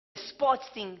sports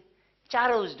thing,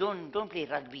 charos don't play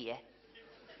rugby,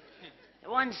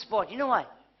 One sport, you know what?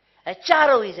 A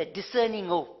charo is a discerning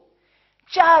hoe.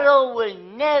 Charo will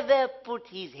never put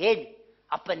his head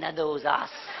up another hoe's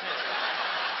ass.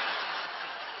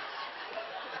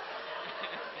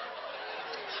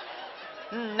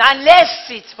 Unless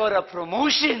it's for a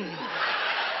promotion.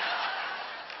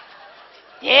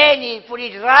 Then he put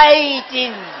it right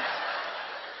in.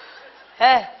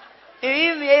 You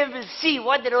will be able to see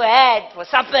what they had for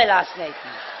supper last night.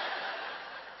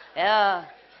 Yeah.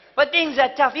 But things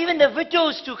are tough. Even the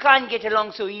widows too can't get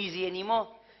along so easy anymore.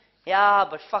 Yeah,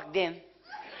 but fuck them.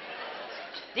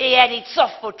 They had it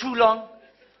soft for too long.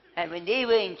 And when they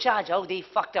were in charge, how they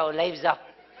fucked our lives up.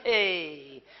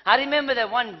 Hey. I remember that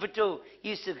one widow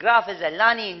used to graph as a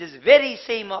Lani in this very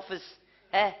same office.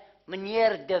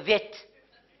 Meneer de Wet.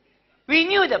 We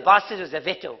knew the bastard was a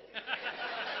veto.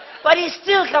 But he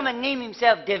still come and name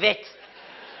himself de Wet.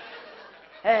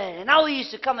 And now he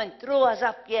used to come and throw us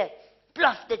up here.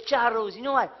 Bluff the charos. You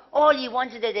know what? All he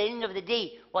wanted at the end of the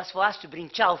day was for us to bring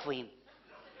chow for him.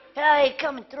 He'd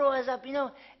come and throw us up,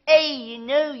 Hey,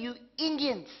 you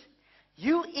Indians,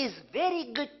 you is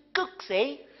very good cooks,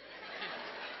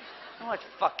 Not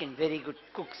fucking very good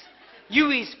cooks. You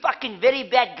is fucking very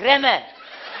bad grammar.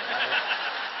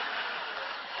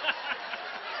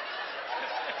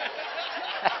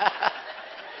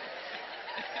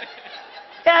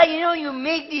 Yeah, you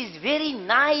make these very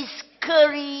nice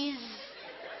curries.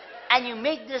 And you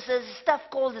make this stuff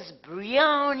called this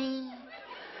biryani.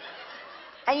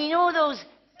 And those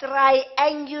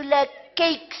triangular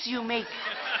cakes you make.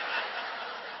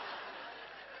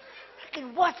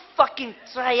 What fucking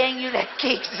triangular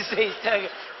cakes is this?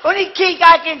 Only cake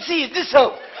I can see is this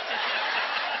hoe.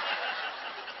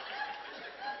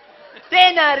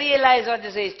 Then I realized what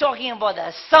this is. Talking about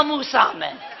the samosa,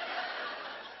 man.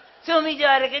 So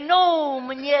I reckon, no,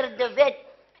 meneer de Wet,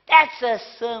 that's a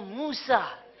samosa.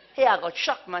 Hey, I got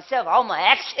shocked myself how my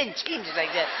accent changed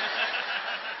like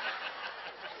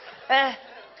that.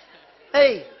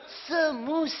 Hey,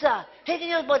 samosa.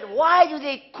 Hey, but why do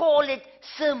they call it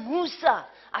samosa?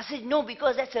 I said, no,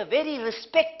 because that's a very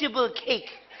respectable cake.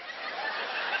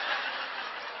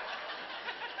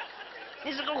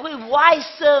 He said, why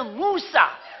samosa?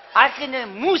 I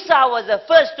reckon Musa was the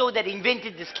first one that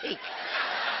invented this cake.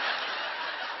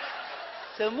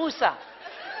 Samosa.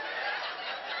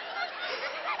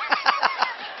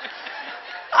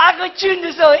 I could tune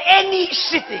this on any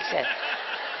shit except.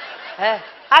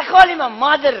 I call him a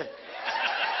mother.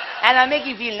 And I make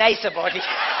him feel nice about it.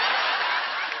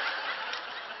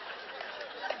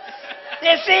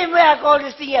 The same way I call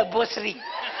this thing a bosri.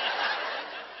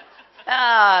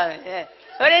 Yeah.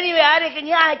 But anyway, I reckon,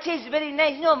 yeah, it tastes very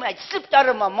nice. No, it slipped out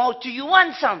of my mouth. Do you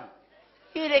want some?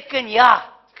 You reckon, yeah,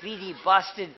 greedy bastard.